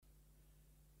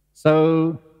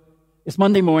So it's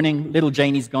Monday morning. Little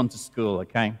Janie's gone to school,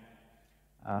 okay?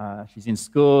 She's in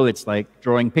school. It's like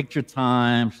drawing picture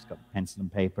time. She's got pencil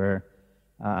and paper.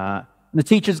 And the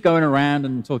teacher's going around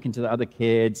and talking to the other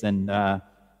kids. And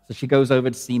so she goes over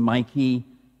to see Mikey.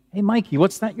 Hey, Mikey,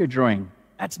 what's that you're drawing?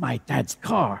 That's my dad's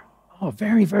car. Oh,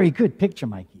 very, very good picture,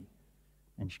 Mikey.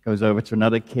 And she goes over to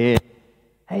another kid.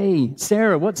 Hey,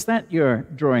 Sarah, what's that you're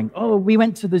drawing? Oh, we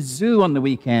went to the zoo on the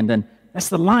weekend, and that's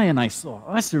the lion I saw.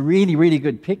 Oh, that's a really, really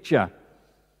good picture.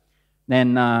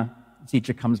 Then the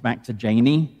teacher comes back to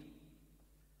Janie.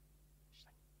 She's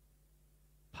like,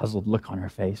 puzzled look on her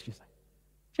face. She's like,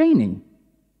 Janie,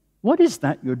 what is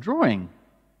that you're drawing?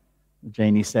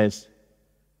 Janie says,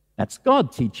 that's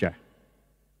God, teacher.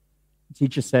 The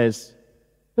teacher says,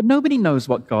 but nobody knows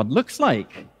what God looks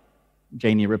like.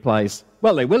 Janie replies,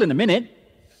 well, they will in a minute.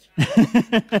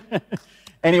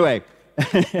 Anyway,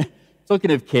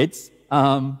 talking of kids,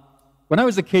 when I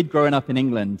was a kid growing up in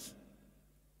England,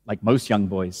 like most young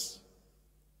boys,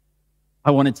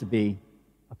 I wanted to be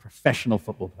a professional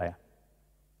football player.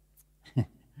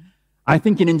 I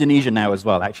think in Indonesia now as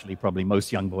well, actually, probably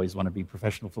most young boys want to be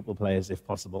professional football players if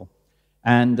possible.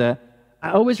 And I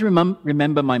always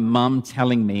remember my mom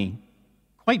telling me,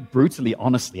 quite brutally,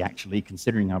 honestly, actually,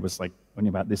 considering I was like only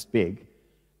about this big,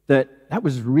 that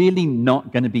was really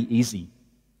not going to be easy.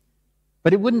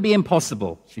 But it wouldn't be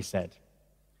impossible, she said.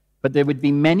 But there would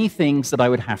be many things that I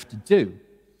would have to do.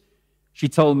 She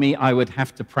told me I would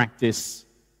have to practice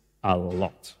a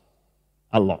lot.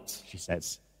 A lot, she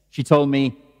says. She told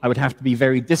me I would have to be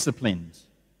very disciplined.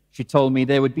 She told me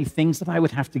there would be things that I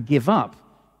would have to give up,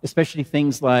 especially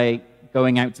things like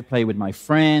going out to play with my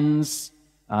friends,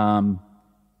 and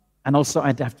also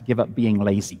I'd have to give up being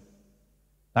lazy.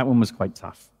 That one was quite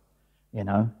tough, you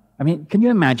know. I mean, can you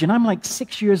imagine? I'm like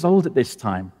 6 years old at this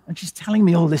time, and she's telling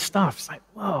me all this stuff. It's like,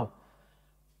 whoa.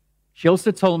 She also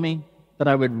told me that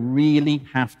I would really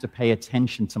have to pay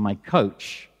attention to my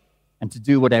coach and to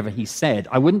do whatever he said.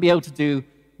 I wouldn't be able to do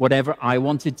whatever I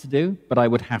wanted to do, but I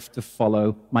would have to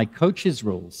follow my coach's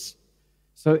rules.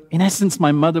 So in essence,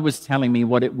 my mother was telling me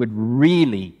what it would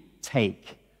really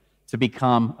take to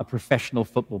become a professional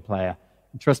football player.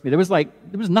 And trust me, there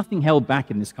was nothing held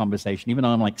back in this conversation, even though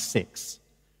I'm like 6.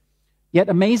 Yet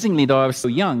amazingly, though I was so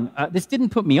young, this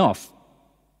didn't put me off.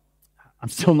 I'm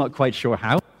still not quite sure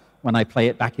how when I play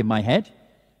it back in my head,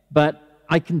 but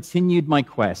I continued my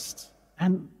quest.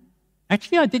 And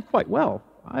actually, I did quite well.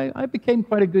 I became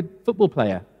quite a good football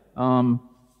player. But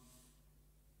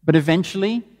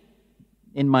eventually,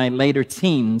 in my later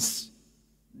teens,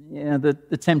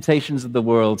 the temptations of the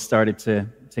world started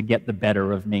to get the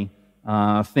better of me.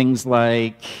 Things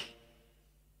like,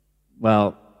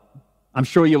 well, I'm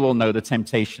sure you all know the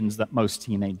temptations that most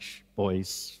teenage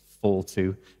boys fall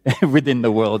to within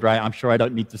the world, right? I'm sure I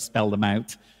don't need to spell them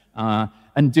out. I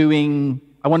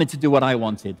wanted to do what I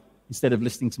wanted instead of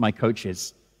listening to my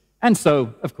coaches. And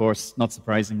so, of course, not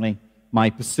surprisingly, my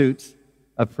pursuit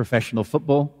of professional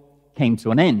football came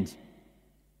to an end.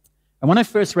 And when I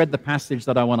first read the passage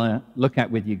that I want to look at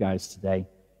with you guys today,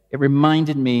 it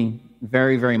reminded me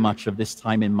very, very much of this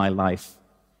time in my life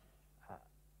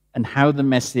and how the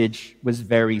message was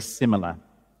very similar.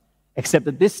 Except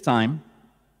that this time,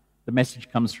 the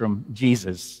message comes from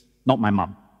Jesus, not my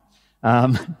mom.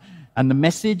 And the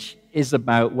message is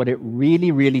about what it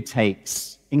really, really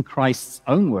takes, in Christ's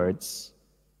own words,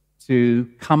 to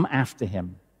come after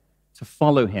him, to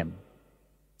follow him,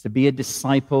 to be a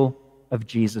disciple of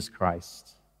Jesus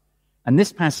Christ. And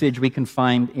this passage we can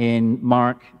find in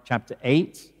Mark chapter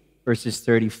 8, verses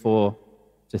 34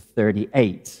 to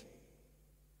 38.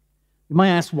 You might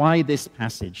ask, why this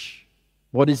passage?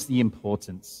 What is the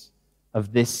importance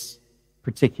of this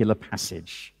particular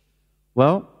passage?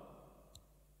 Well,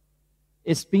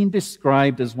 it's been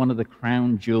described as one of the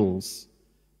crown jewels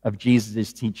of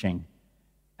Jesus' teaching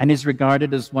and is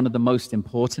regarded as one of the most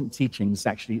important teachings,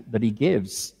 actually, that he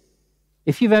gives.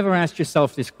 If you've ever asked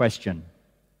yourself this question,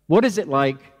 what is it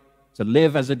like to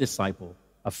live as a disciple,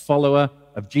 a follower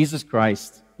of Jesus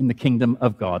Christ in the kingdom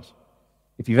of God?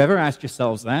 If you've ever asked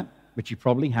yourselves that, which you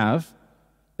probably have,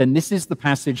 then this is the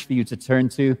passage for you to turn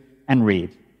to and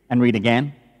read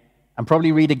again, and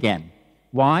probably read again.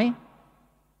 Why?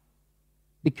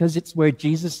 Because it's where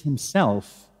Jesus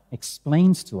himself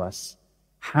explains to us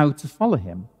how to follow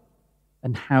him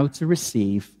and how to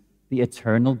receive the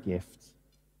eternal gift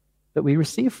that we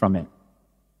receive from it.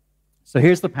 So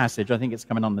here's the passage. I think it's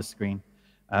coming on the screen.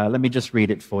 Let me just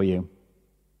read it for you.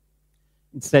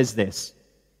 It says this: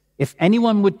 if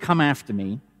anyone would come after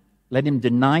me, let him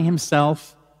deny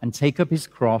himself and take up his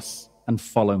cross and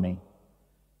follow me.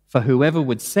 For whoever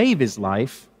would save his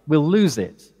life will lose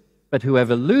it, but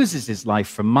whoever loses his life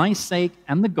for my sake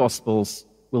and the gospel's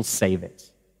will save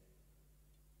it.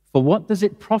 For what does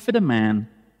it profit a man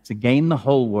to gain the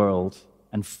whole world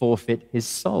and forfeit his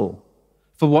soul?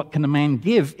 For what can a man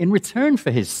give in return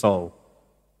for his soul?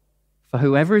 For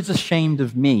whoever is ashamed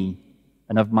of me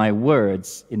and of my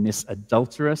words in this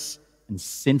adulterous and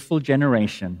sinful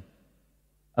generation,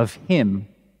 of him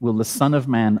will the Son of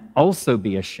Man also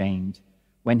be ashamed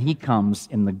when he comes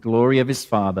in the glory of his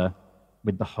Father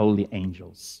with the holy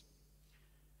angels.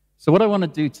 So what I want to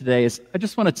do today is I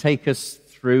just want to take us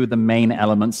through the main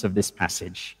elements of this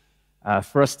passage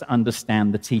for us to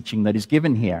understand the teaching that is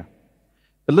given here.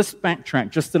 But let's backtrack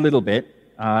just a little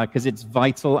bit because it's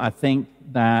vital, I think,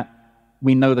 that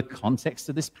we know the context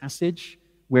of this passage,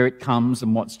 where it comes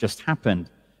and what's just happened.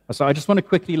 So I just want to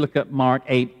quickly look at Mark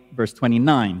 8, verse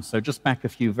 29. So just back a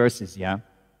few verses,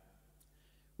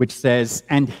 which says,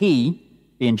 "And he,"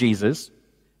 being Jesus,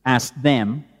 "asked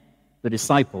them," the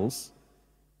disciples,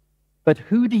 "But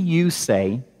who do you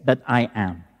say that I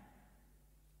am?"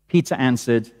 Peter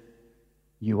answered,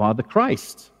 "You are the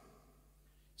Christ."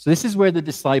 So this is where the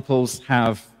disciples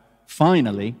have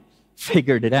finally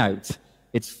figured it out.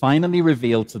 It's finally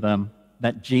revealed to them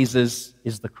that Jesus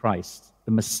is the Christ,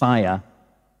 the Messiah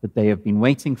that they have been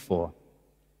waiting for.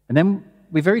 And then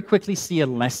we very quickly see a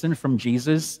lesson from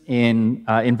Jesus in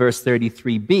verse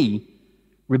 33b,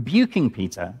 rebuking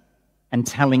Peter and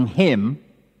telling him,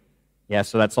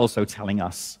 so that's also telling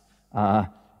us,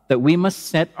 that we must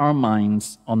set our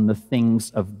minds on the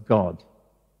things of God,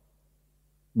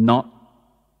 not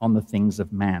on the things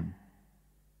of man.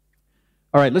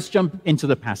 All right, let's jump into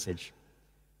the passage.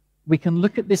 We can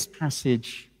look at this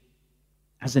passage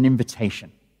as an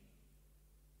invitation.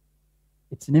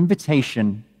 It's an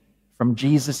invitation from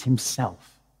Jesus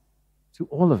himself to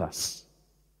all of us.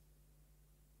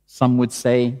 Some would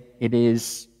say it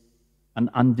is an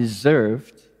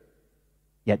undeserved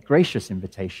yet gracious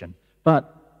invitation,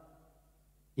 but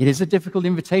it is a difficult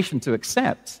invitation to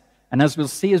accept. And as we'll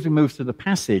see as we move through the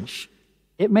passage,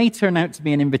 it may turn out to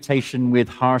be an invitation with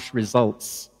harsh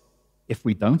results if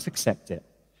we don't accept it.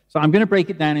 So I'm going to break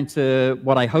it down into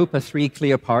what I hope are three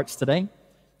clear parts today.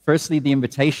 Firstly, the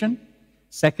invitation.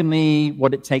 Secondly,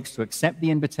 what it takes to accept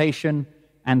the invitation.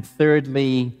 And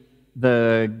thirdly,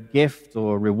 the gift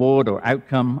or reward or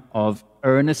outcome of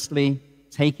earnestly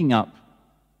taking up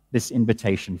this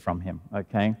invitation from him,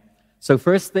 okay? So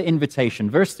first, the invitation.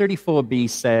 Verse 34b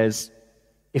says,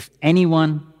 "If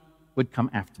anyone would come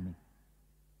after me."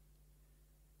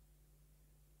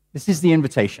 This is the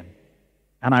invitation.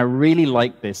 And I really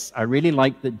like this. I really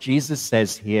like that Jesus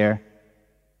says here,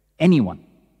 anyone.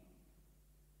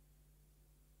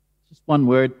 Just one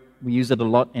word. We use it a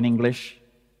lot in English.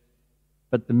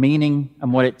 But the meaning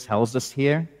and what it tells us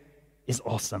here is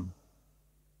awesome.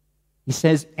 He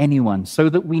says anyone, so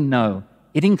that we know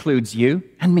it includes you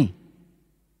and me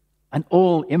and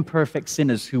all imperfect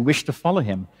sinners who wish to follow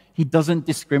him. He doesn't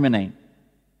discriminate.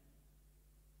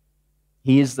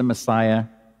 He is the Messiah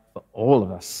for all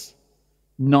of us,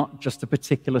 not just a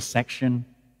particular section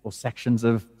or sections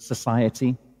of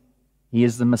society. He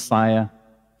is the Messiah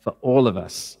for all of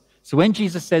us. So when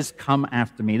Jesus says, "Come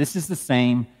after me," this is the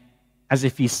same as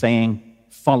if he's saying,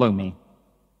 "Follow me.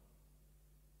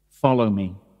 Follow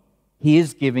me." He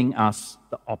is giving us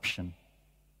the option,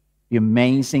 the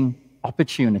amazing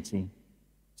opportunity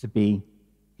to be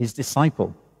his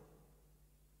disciple.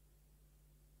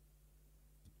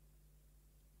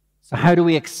 So how do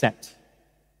we accept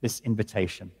this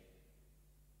invitation?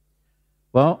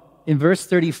 Well, in verse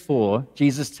 34,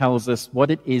 Jesus tells us what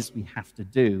it is we have to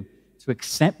do to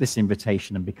accept this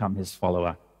invitation and become his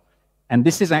follower. And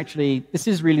this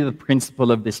is really the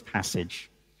principle of this passage.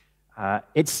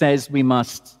 It says we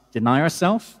must deny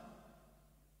ourselves,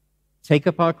 take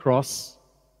up our cross,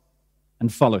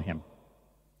 and follow him.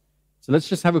 So let's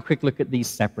just have a quick look at these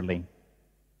separately.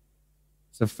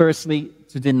 So firstly,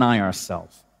 to deny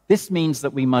ourselves. This means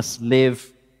that we must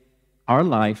live our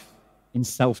life in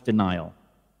self-denial.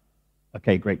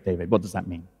 Okay, great, David. What does that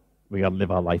mean? We got to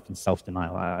live our life in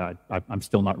self-denial. I'm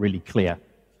still not really clear.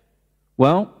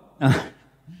 Well,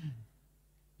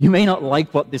 you may not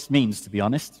like what this means, to be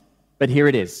honest, but here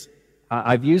it is.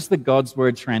 I've used the God's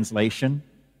Word translation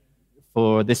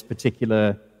for this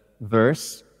particular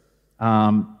verse.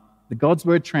 The God's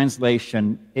Word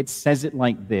translation, it says it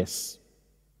like this: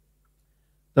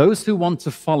 "Those who want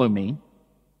to follow me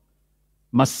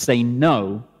must say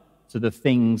no to the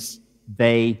things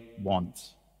they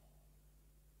want."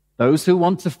 Those who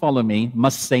want to follow me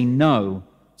must say no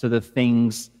to the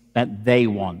things that they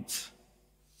want.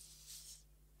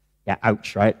 Yeah,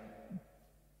 ouch, right?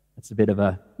 That's a bit of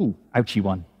a ouchy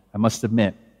one, I must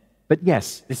admit. But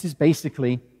yes, this is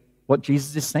basically what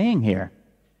Jesus is saying here.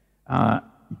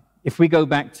 If we go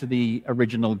back to the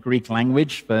original Greek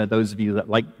language, for those of you that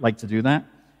like to do that,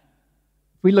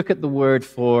 if we look at the word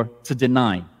for to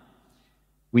deny,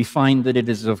 we find that it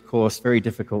is, of course, very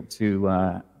difficult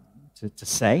to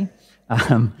say,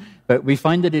 but we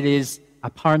find that it is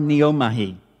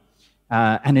aparniomahi,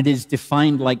 and it is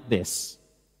defined like this: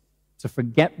 to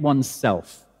forget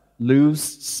oneself, lose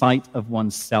sight of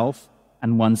oneself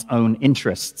and one's own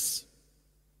interests.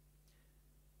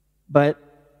 But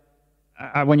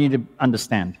I want you to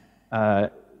understand,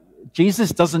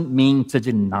 Jesus doesn't mean to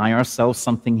deny ourselves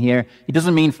something here. He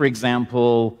doesn't mean, for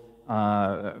example,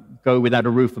 go without a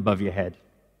roof above your head.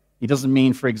 He doesn't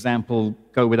mean, for example,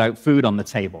 go without food on the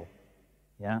table.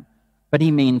 Yeah? But he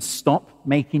means stop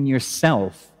making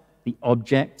yourself the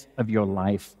object of your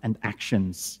life and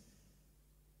actions.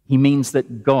 He means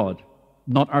that God,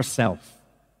 not ourself,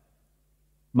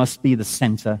 must be the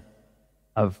center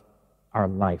of our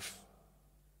life.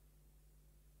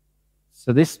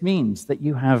 So this means that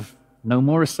you have no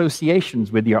more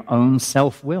associations with your own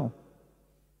self-will,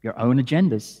 your own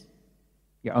agendas,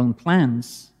 your own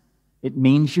plans. It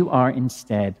means you are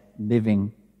instead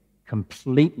living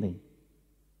completely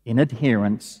in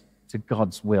adherence to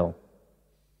God's will.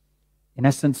 In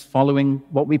essence, following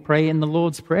what we pray in the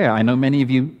Lord's Prayer. I know many of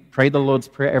you pray the Lord's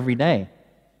Prayer every day.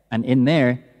 And in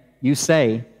there, you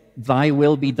say, "Thy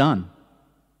will be done."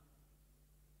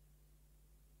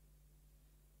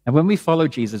 And when we follow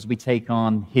Jesus, we take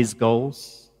on his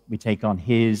goals, we take on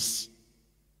his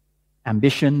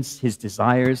ambitions, his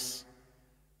desires.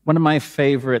 One of my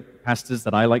favorite pastors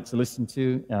that I like to listen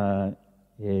to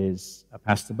is a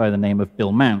pastor by the name of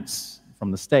Bill Mounce from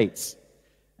the States.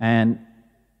 And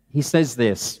he says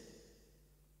this: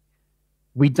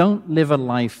 we don't live a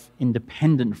life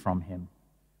independent from him.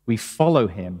 We follow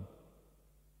him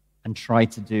and try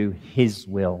to do his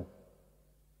will.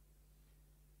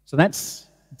 So that's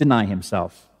deny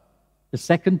himself. The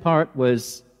second part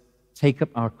was take up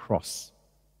our cross.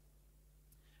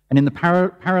 And in the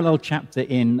parallel chapter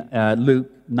in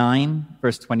Luke 9,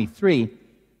 verse 23,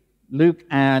 Luke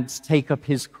adds, take up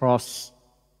his cross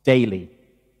daily.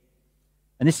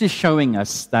 And this is showing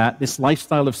us that this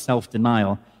lifestyle of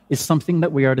self-denial is something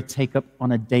that we are to take up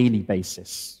on a daily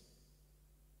basis.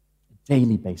 A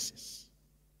daily basis.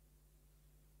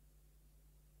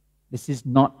 This is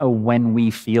not a when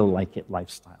we feel like it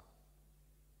lifestyle.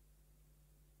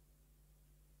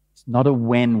 It's not a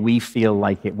when we feel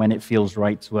like it, when it feels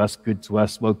right to us, good to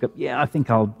us. Woke up, yeah, I think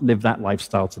I'll live that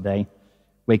lifestyle today.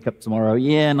 Wake up tomorrow,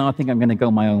 yeah, no, I think I'm going to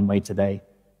go my own way today.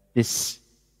 This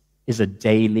is a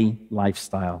daily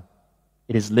lifestyle.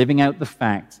 It is living out the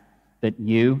fact that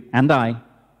you and I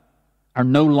are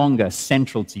no longer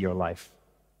central to your life.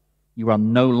 You are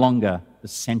no longer the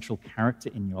central character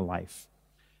in your life.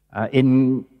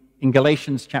 In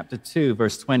Galatians chapter 2,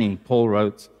 verse 20, Paul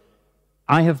wrote,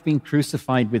 I have been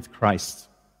crucified with Christ.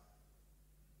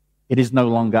 It is no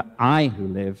longer I who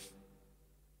live,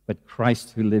 but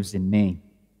Christ who lives in me.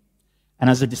 And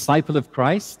as a disciple of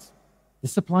Christ,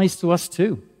 this applies to us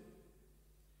too.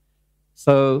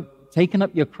 So taking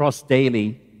up your cross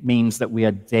daily means that we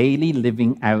are daily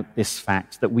living out this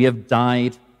fact that we have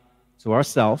died to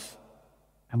ourselves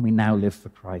and we now live for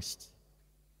Christ.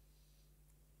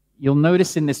 You'll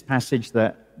notice in this passage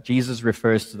that Jesus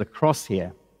refers to the cross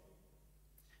here.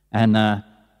 And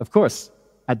of course,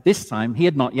 at this time, he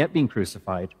had not yet been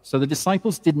crucified. So the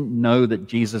disciples didn't know that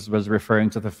Jesus was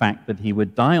referring to the fact that he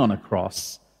would die on a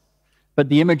cross. But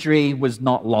the imagery was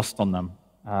not lost on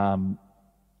them.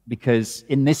 Because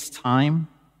in this time,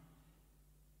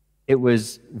 it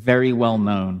was very well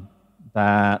known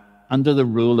that under the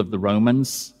rule of the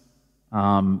Romans,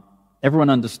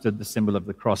 everyone understood the symbol of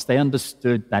the cross. They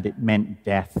understood that it meant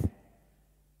death,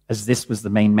 as this was the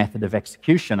main method of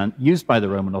execution and used by the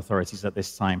Roman authorities at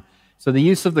this time. So the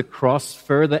use of the cross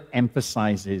further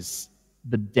emphasizes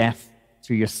the death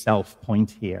to yourself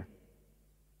point here.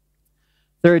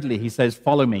 Thirdly, he says,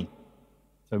 follow me.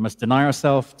 So we must deny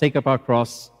ourselves, take up our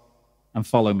cross, and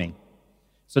follow me.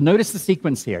 So notice the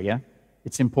sequence here, yeah?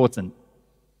 It's important.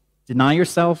 Deny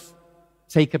yourself,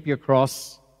 take up your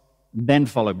cross, then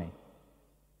follow me.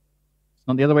 It's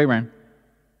not the other way around.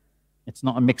 It's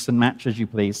not a mix and match as you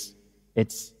please.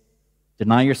 It's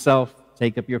deny yourself,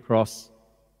 take up your cross,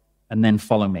 and then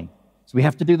follow me. So we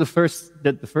have to do the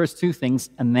first two things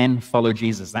and then follow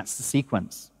Jesus. That's the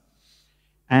sequence.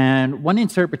 And one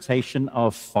interpretation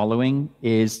of following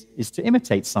is to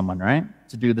imitate someone, right?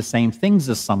 To do the same things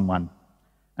as someone.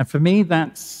 And for me,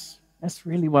 that's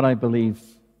really what I believe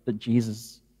that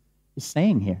Jesus is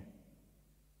saying here.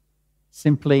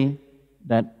 Simply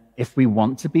that if we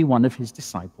want to be one of his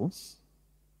disciples,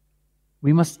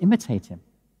 we must imitate him.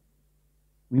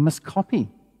 We must copy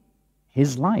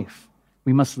his life.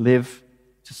 We must live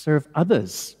to serve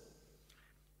others.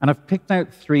 And I've picked out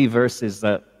 3 verses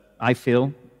that I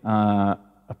feel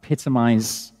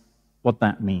epitomize what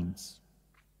that means.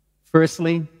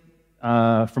 Firstly,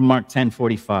 from Mark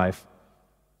 10:45,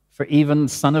 "For even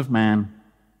the Son of Man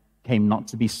came not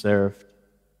to be served,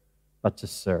 but to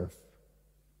serve."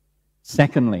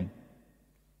 Secondly,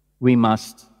 we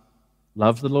must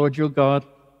love the Lord your God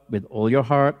with all your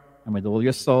heart and with all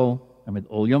your soul and with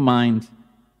all your mind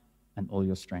and all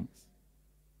your strength.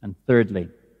 And thirdly,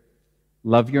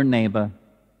 love your neighbor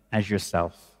as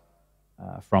yourself,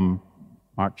 from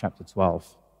Mark chapter 12.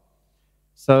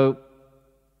 So,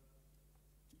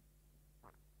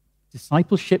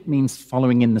 discipleship means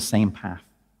following in the same path.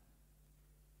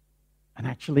 And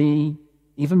actually,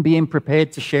 even being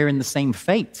prepared to share in the same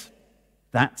fate.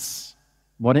 That's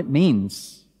what it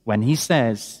means when he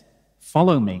says,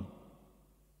 "Follow me."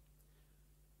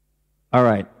 All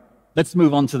right, let's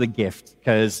move on to the gift,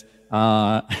 because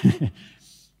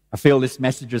I feel this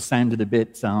message has sounded a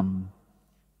bit, I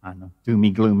don't know,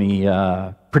 doomy, gloomy,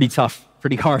 pretty tough,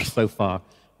 pretty harsh so far.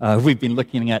 We've been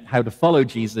looking at how to follow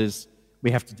Jesus.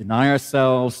 We have to deny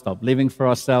ourselves, stop living for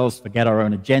ourselves, forget our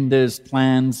own agendas,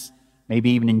 plans, maybe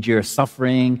even endure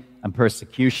suffering and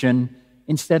persecution,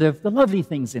 instead of the lovely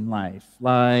things in life,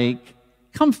 like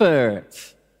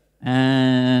comfort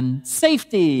and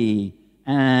safety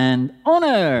and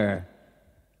honor.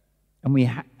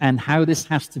 And how this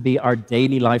has to be our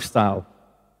daily lifestyle,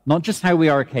 not just how we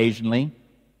are occasionally,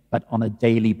 but on a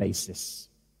daily basis.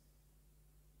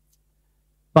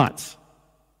 But,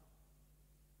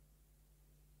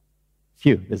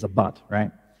 there's a but,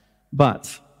 right?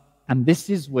 But, and this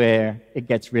is where it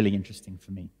gets really interesting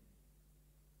for me.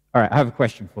 All right, I have a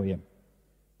question for you.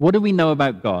 What do we know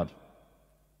about God?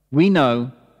 We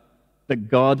know that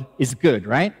God is good,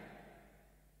 right?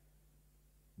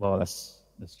 Well, let's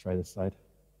try this side.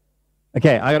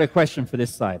 Okay, I got a question for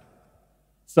this side.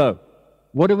 So,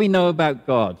 what do we know about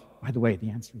God? By the way,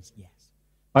 the answer is yes.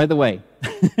 By the way,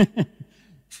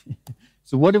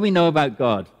 so what do we know about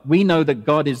God? We know that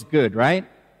God is good, right?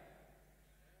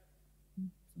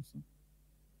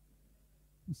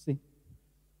 Let's see.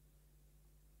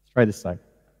 Let's try this side.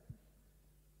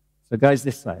 So guys,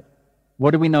 this side.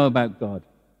 What do we know about God?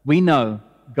 We know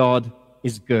God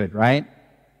is good, right?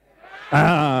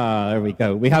 There we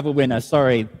go. We have a winner.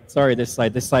 Sorry, this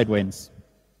side. This side wins.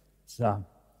 So,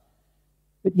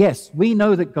 but yes, we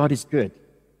know that God is good.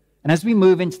 And as we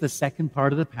move into the second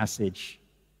part of the passage,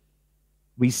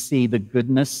 we see the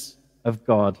goodness of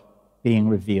God being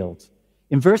revealed.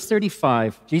 In verse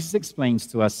 35, Jesus explains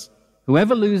to us,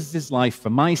 "Whoever loses his life for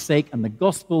my sake and the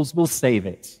gospel's will save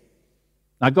it."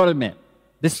 Now, I've got to admit,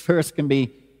 this verse can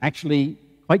be actually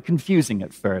quite confusing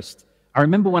at first. I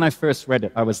remember when I first read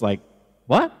it, I was like,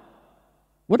 what?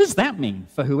 What does that mean?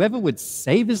 For whoever would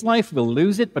save his life will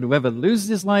lose it, but whoever loses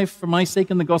his life for my sake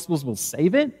and the gospel's will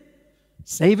save it?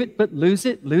 Save it but lose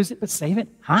it but save it?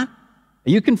 Huh? Are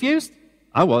you confused?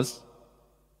 I was.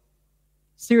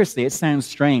 Seriously, it sounds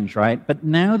strange, right? But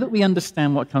now that we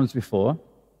understand what comes before,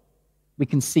 we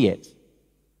can see it.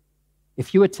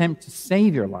 If you attempt to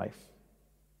save your life,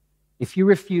 if you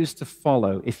refuse to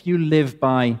follow, if you live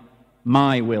by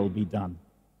my will be done,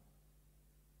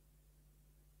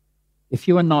 if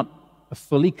you are not a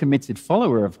fully committed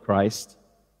follower of Christ,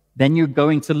 then you're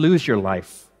going to lose your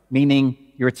life, meaning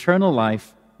your eternal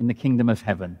life in the kingdom of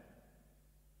heaven.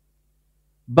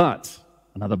 But,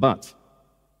 another but,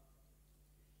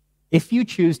 if you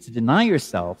choose to deny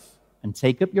yourself and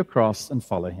take up your cross and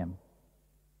follow him,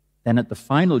 then at the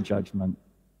final judgment,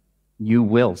 you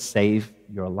will save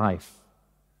your life.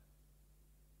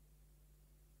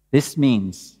 This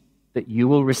means that you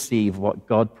will receive what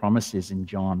God promises in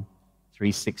John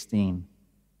 3:16,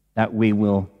 that we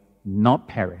will not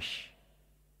perish,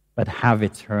 but have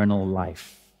eternal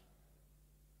life.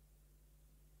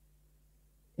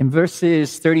 In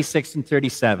verses 36 and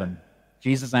 37,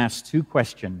 Jesus asks 2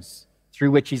 questions through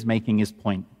which he's making his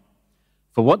point.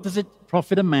 For what does it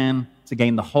profit a man to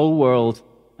gain the whole world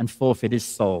and forfeit his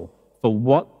soul? For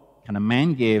what can a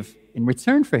man give in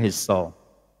return for his soul?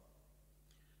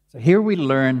 So here we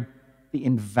learn the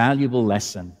invaluable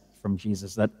lesson from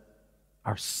Jesus that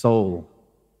our soul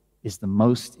is the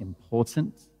most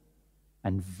important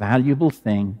and valuable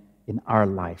thing in our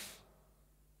life.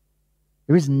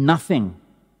 There is nothing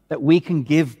that we can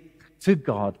give to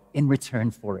God in return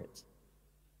for it.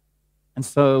 And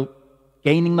so,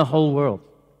 gaining the whole world,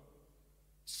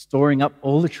 storing up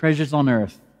all the treasures on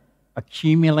earth,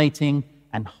 accumulating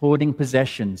and hoarding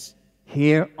possessions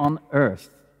here on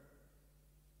earth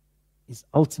is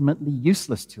ultimately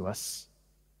useless to us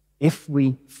if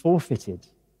we forfeited,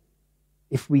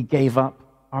 if we gave up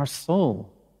our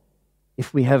soul,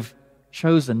 if we have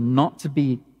chosen not to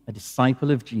be a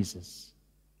disciple of Jesus,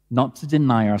 not to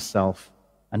deny ourselves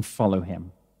and follow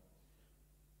him.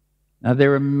 Now,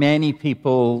 there are many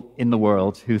people in the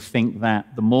world who think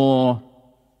that the more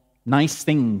nice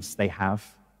things they have,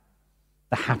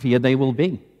 the happier they will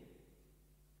be.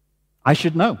 I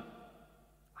should know.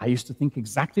 I used to think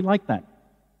exactly like that.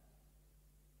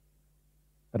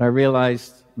 But I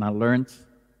realized and I learned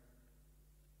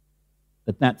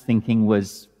that thinking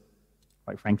was,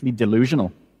 quite frankly,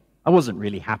 delusional. I wasn't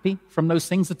really happy from those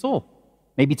things at all.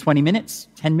 Maybe 20 minutes,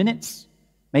 10 minutes,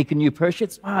 make a new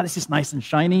purchase. This is nice and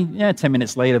shiny. Yeah, 10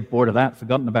 minutes later, bored of that,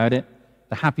 forgotten about it.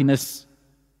 The happiness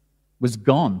was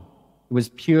gone. It was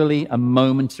purely a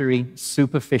momentary,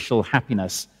 superficial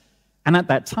happiness. And at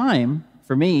that time,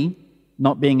 for me,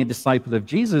 not being a disciple of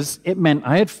Jesus, it meant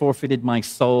I had forfeited my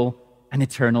soul and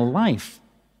eternal life.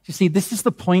 You see, this is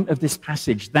the point of this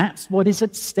passage. That's what is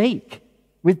at stake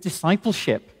with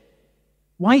discipleship.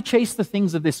 Why chase the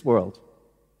things of this world?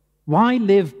 Why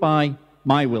live by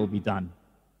my will be done?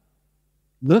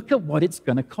 Look at what it's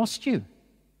going to cost you.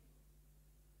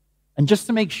 And just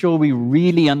to make sure we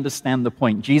really understand the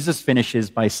point, Jesus finishes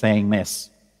by saying this: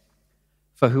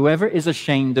 "For whoever is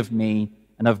ashamed of me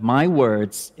and of my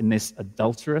words in this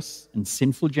adulterous and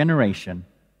sinful generation,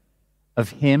 of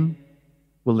him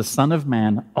will the Son of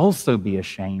Man also be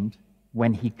ashamed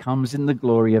when he comes in the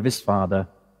glory of his Father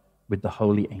with the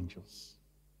holy angels."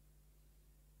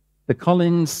 The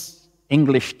Collins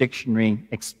English Dictionary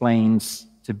explains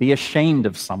to be ashamed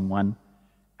of someone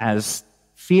as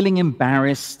feeling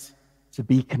embarrassed to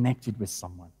be connected with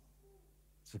someone.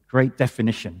 It's a great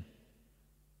definition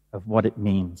of what it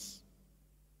means.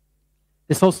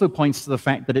 This also points to the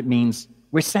fact that it means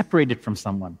we're separated from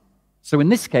someone. So in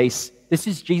this case, this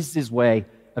is Jesus' way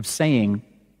of saying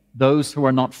those who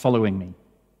are not following me,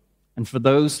 and for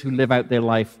those who live out their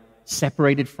life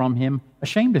separated from him,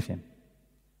 ashamed of him.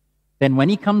 Then when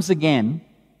he comes again,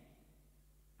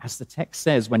 as the text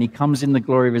says, when he comes in the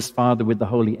glory of his Father with the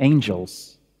holy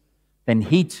angels, then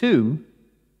he too,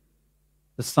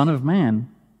 the Son of Man,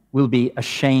 will be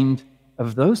ashamed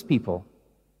of those people.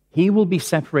 He will be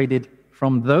separated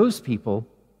from those people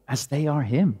as they are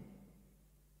him.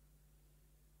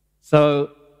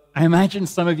 So I imagine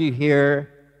some of you here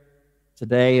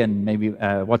today and maybe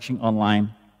watching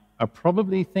online are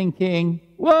probably thinking,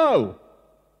 whoa,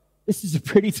 this is a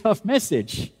pretty tough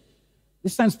message.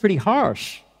 This sounds pretty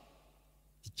harsh.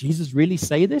 Did Jesus really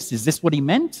say this? Is this what he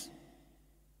meant?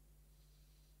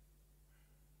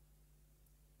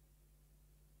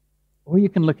 Or you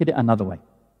can look at it another way.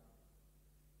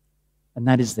 And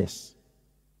that is this.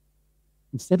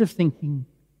 Instead of thinking,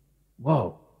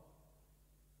 whoa,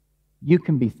 you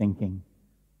can be thinking,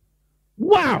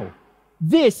 wow,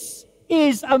 this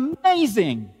is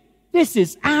amazing. This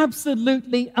is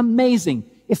absolutely amazing.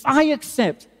 If I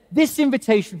accept this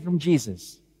invitation from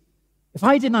Jesus, if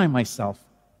I deny myself,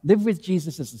 live with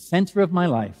Jesus as the center of my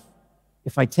life,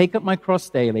 if I take up my cross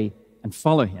daily and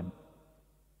follow him,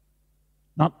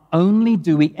 not only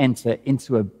do we enter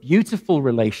into a beautiful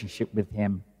relationship with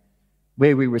him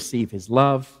where we receive his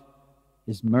love,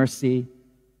 his mercy,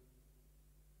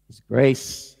 his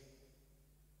grace,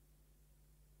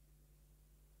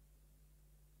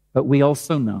 but we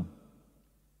also know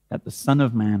that the Son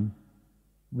of Man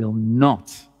will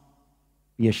not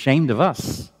be ashamed of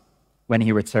us when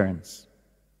he returns.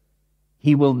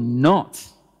 He will not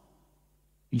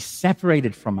be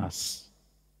separated from us.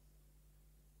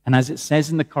 And as it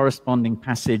says in the corresponding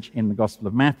passage in the Gospel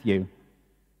of Matthew,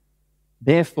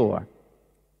 therefore,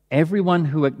 everyone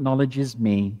who acknowledges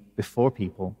me before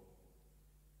people,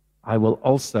 I will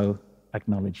also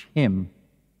acknowledge him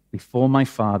before my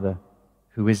Father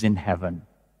who is in heaven.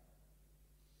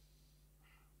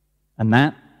 And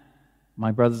that,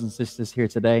 my brothers and sisters here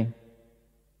today,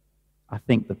 I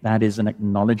think that is an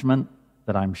acknowledgement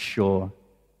that I'm sure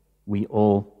we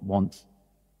all want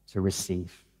to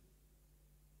receive.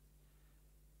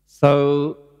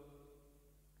 So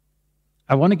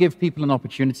I want to give people an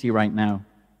opportunity right now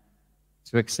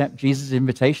to accept Jesus'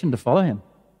 invitation to follow him.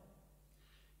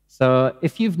 So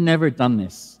if you've never done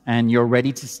this and you're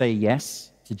ready to say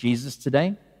yes to Jesus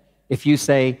today, if you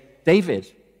say,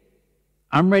 David,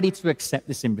 I'm ready to accept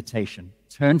this invitation,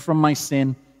 turn from my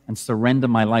sin and surrender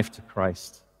my life to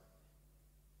Christ,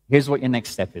 here's what your next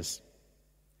step is.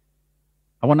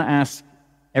 I want to ask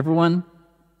everyone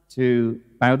to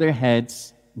bow their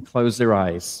heads and close their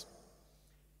eyes.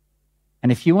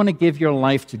 And if you want to give your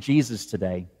life to Jesus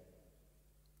today,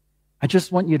 I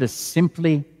just want you to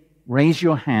simply raise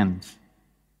your hand,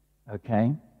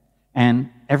 okay? And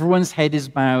everyone's head is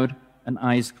bowed and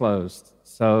eyes closed.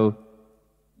 So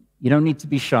you don't need to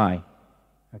be shy,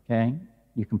 okay?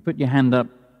 You can put your hand up.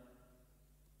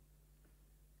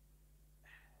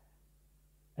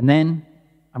 And then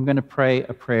I'm going to pray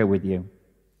a prayer with you.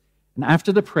 And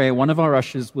after the prayer, one of our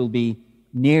ushers will be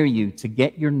near you to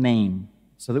get your name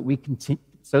so that we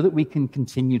can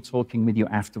continue talking with you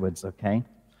afterwards, okay?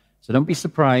 So don't be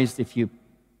surprised if you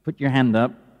put your hand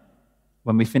up.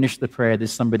 When we finish the prayer,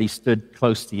 there's somebody stood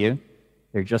close to you.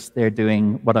 They're just there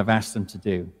doing what I've asked them to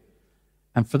do.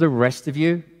 And for the rest of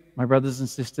you, my brothers and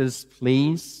sisters,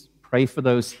 please pray for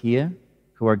those here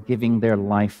who are giving their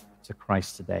life to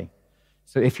Christ today.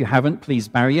 So if you haven't, please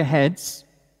bow your heads,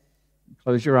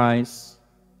 close your eyes,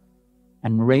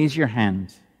 and raise your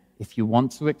hand if you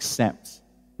want to accept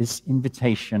this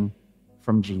invitation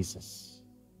from Jesus.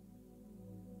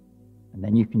 And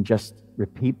then you can just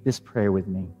repeat this prayer with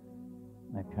me,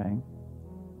 okay?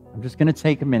 I'm just going to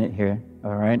take a minute here,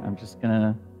 all right? I'm just going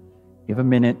to give a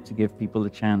minute to give people a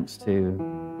chance to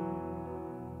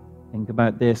think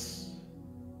about this,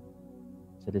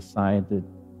 to decide that,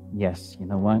 yes, you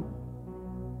know what?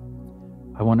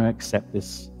 I want to accept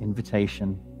this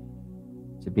invitation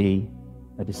to be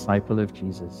a disciple of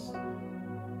Jesus.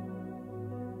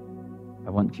 I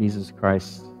want Jesus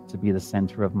Christ to be the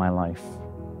center of my life.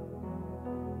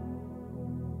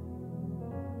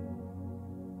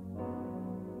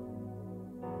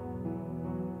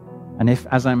 And if,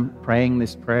 as I'm praying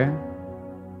this prayer,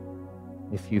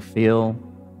 if you feel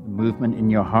the movement in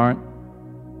your heart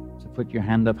to put your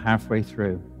hand up halfway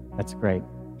through, that's great.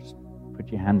 Just put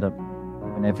your hand up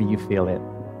whenever you feel it,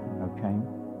 okay?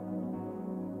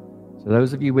 So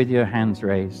those of you with your hands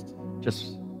raised,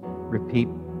 just repeat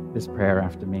this prayer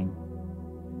after me.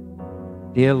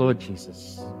 Dear Lord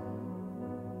Jesus,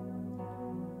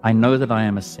 I know that I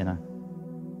am a sinner,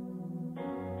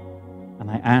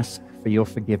 and I ask for your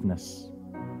forgiveness.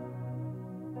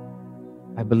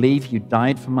 I believe you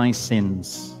died for my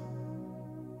sins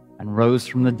and rose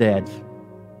from the dead.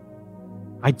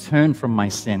 I turn from my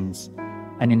sins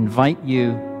and invite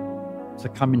you to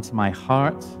come into my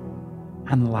heart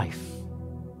and life.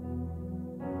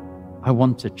 I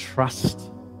want to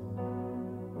trust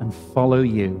and follow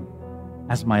you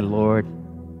as my Lord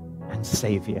and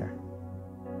Savior.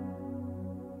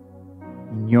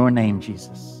 In your name,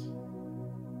 Jesus,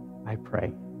 I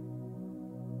pray.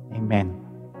 Amen.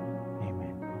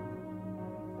 Amen.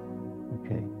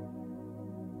 Okay.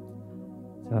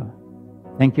 So,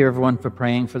 thank you everyone for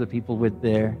praying for the people with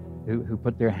who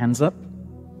put their hands up.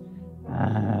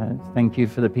 Thank you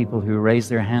for the people who raised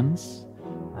their hands.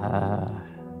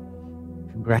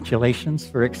 Congratulations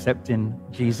for accepting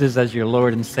Jesus as your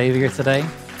Lord and Savior today.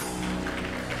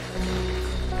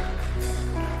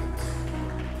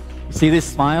 You see this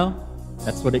smile?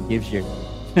 That's what it gives you.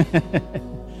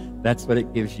 That's what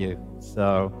it gives you.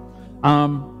 So,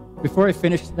 before I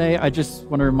finish today, I just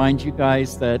want to remind you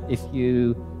guys that if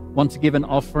you want to give an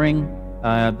offering,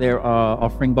 there are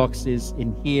offering boxes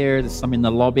in here. There's some in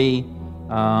the lobby.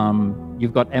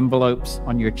 You've got envelopes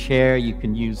on your chair. You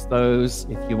can use those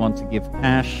if you want to give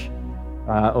cash,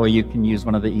 or you can use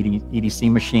one of the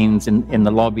EDC machines in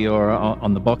the lobby or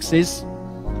on the boxes.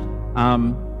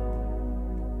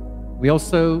 We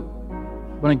also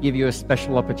want to give you a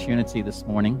special opportunity this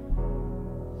morning.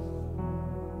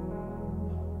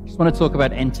 I just want to talk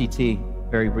about NTT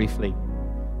very briefly.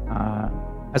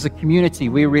 As a community,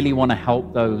 we really want to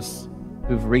help those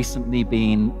who've recently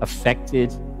been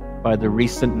affected by the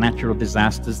recent natural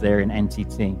disasters there in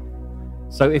NTT.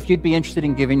 So if you'd be interested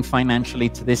in giving financially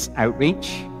to this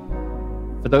outreach,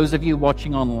 for those of you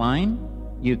watching online,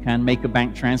 you can make a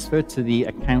bank transfer to the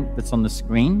account that's on the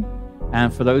screen.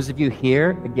 And for those of you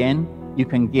here, again, you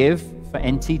can give for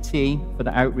NTT, for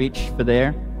the outreach for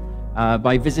there,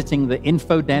 by visiting the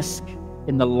info desk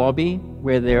in the lobby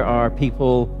where there are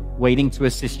people waiting to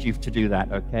assist you to do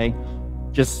that, okay?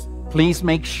 Just please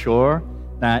make sure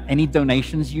that any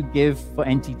donations you give for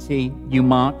NTT, you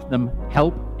mark them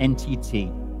Help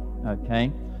NTT,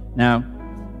 okay? Now,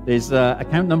 there's an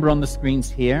account number on the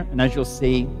screens here, and as you'll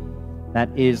see, that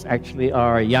is actually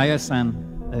our Yaya-san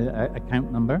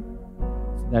account number.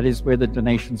 So that is where the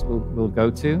donations will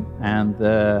go to, and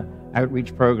the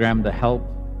outreach program, the help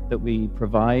that we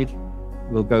provide,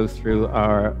 will go through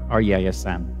our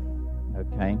Yaya-san,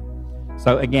 okay?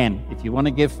 So again, if you want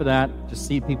to give for that, just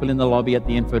see people in the lobby at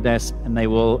the info desk, and they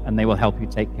will help you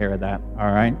take care of that.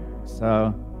 All right.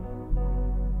 So,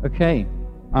 okay.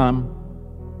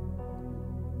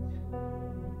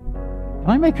 Can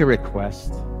I make a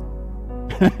request?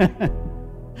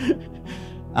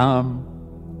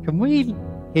 Can we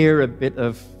hear a bit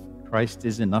of Christ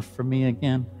is Enough for Me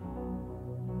again?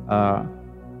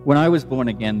 When I was born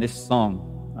again, this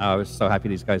song, I was so happy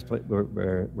these guys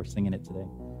were singing it today.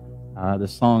 The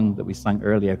song that we sang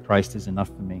earlier, Christ is Enough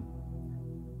for Me.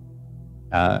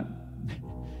 My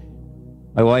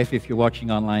wife, if you're watching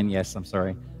online, yes, I'm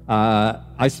sorry.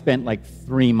 I spent like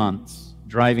 3 months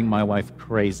driving my wife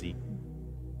crazy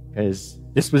because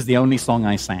this was the only song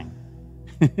I sang.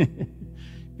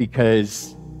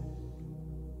 Because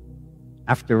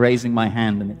after raising my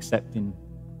hand and accepting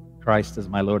Christ as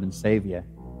my Lord and Savior,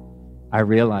 I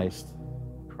realized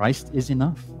Christ is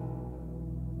enough.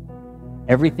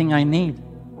 Everything I need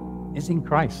is in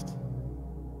Christ.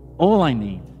 All I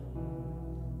need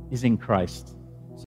is in Christ.